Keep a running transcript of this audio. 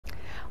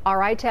All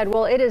right, Ted.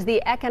 Well, it is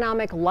the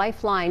economic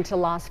lifeline to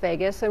Las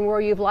Vegas, and where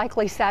you've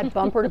likely sat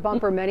bumper to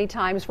bumper many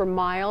times for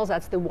miles.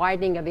 That's the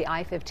widening of the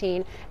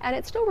I-15, and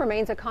it still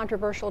remains a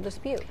controversial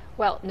dispute.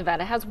 Well,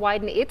 Nevada has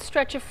widened its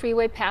stretch of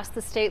freeway past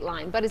the state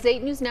line, but as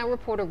 8 News Now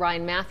reporter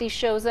Ryan Matthews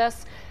shows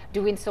us,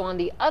 doing so on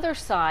the other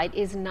side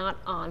is not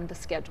on the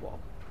schedule.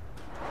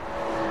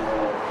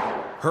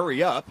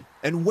 Hurry up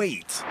and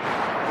wait.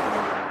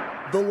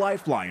 The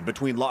lifeline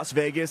between Las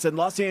Vegas and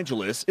Los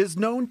Angeles is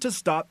known to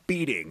stop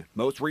beating,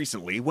 most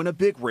recently when a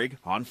big rig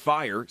on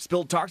fire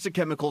spilled toxic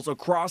chemicals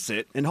across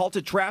it and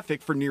halted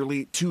traffic for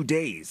nearly 2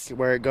 days.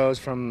 Where it goes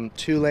from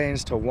 2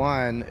 lanes to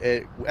 1,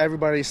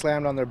 everybody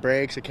slammed on their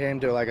brakes. It came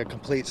to like a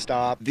complete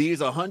stop. These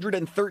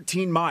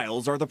 113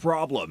 miles are the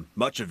problem,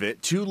 much of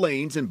it 2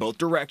 lanes in both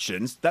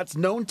directions. That's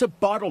known to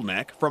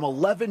bottleneck from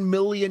 11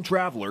 million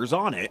travelers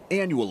on it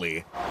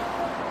annually.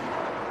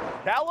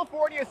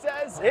 California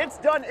says it's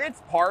done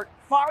its part.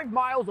 5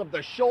 miles of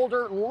the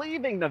shoulder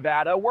leaving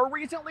Nevada were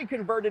recently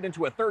converted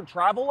into a third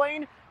travel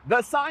lane.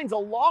 The signs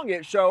along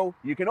it show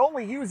you can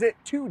only use it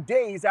 2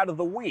 days out of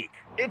the week.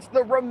 It's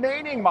the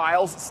remaining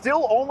miles,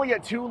 still only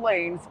at 2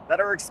 lanes, that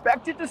are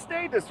expected to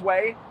stay this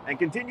way and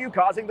continue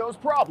causing those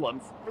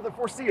problems for the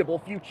foreseeable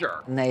future.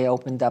 And they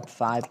opened up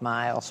 5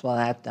 miles. Well,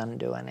 that doesn't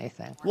do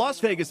anything. Las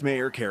Vegas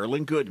Mayor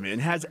Carolyn Goodman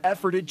has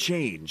efforted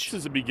change. This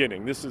is the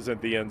beginning. This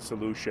isn't the end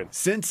solution.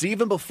 Since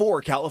even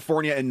before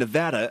California and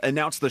Nevada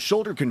announced the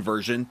shoulder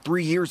conversion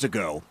 3 years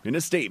ago. In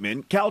a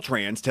statement,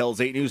 Caltrans tells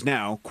 8 News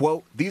Now,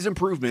 quote, "These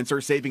improvements are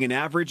saving an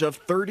average of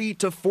 30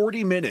 to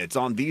 40 minutes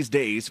on these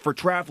days for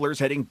travelers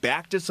heading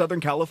back to Southern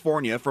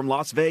California from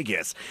Las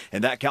Vegas,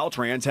 and that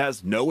Caltrans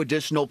has no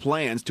additional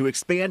plans to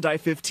expand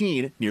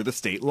I-15 near the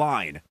state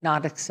line."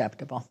 Not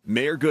acceptable.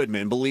 Mayor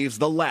Goodman believes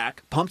the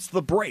lack pumps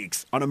the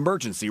brakes on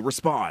emergency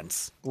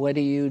response. What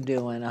do you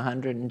do in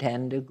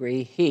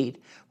 110-degree heat?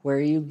 Where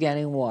are you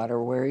getting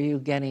water? Where are you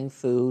getting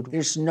food?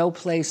 There's no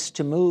place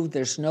to move.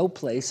 There's no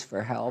place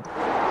for help.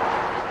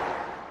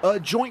 A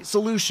joint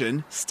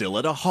solution still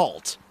at a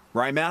halt.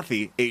 Ryan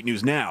Matthews, 8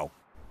 News Now.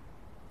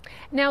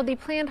 Now, the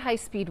planned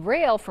high-speed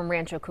rail from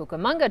Rancho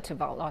Cucamonga to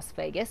Las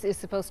Vegas is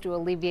supposed to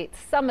alleviate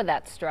some of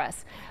that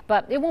stress,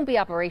 but it won't be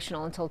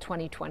operational until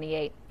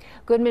 2028.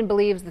 Goodman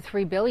believes the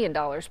 $3 billion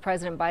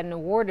President Biden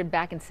awarded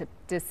back in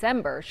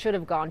December should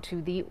have gone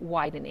to the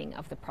widening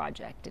of the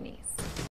project. Denise.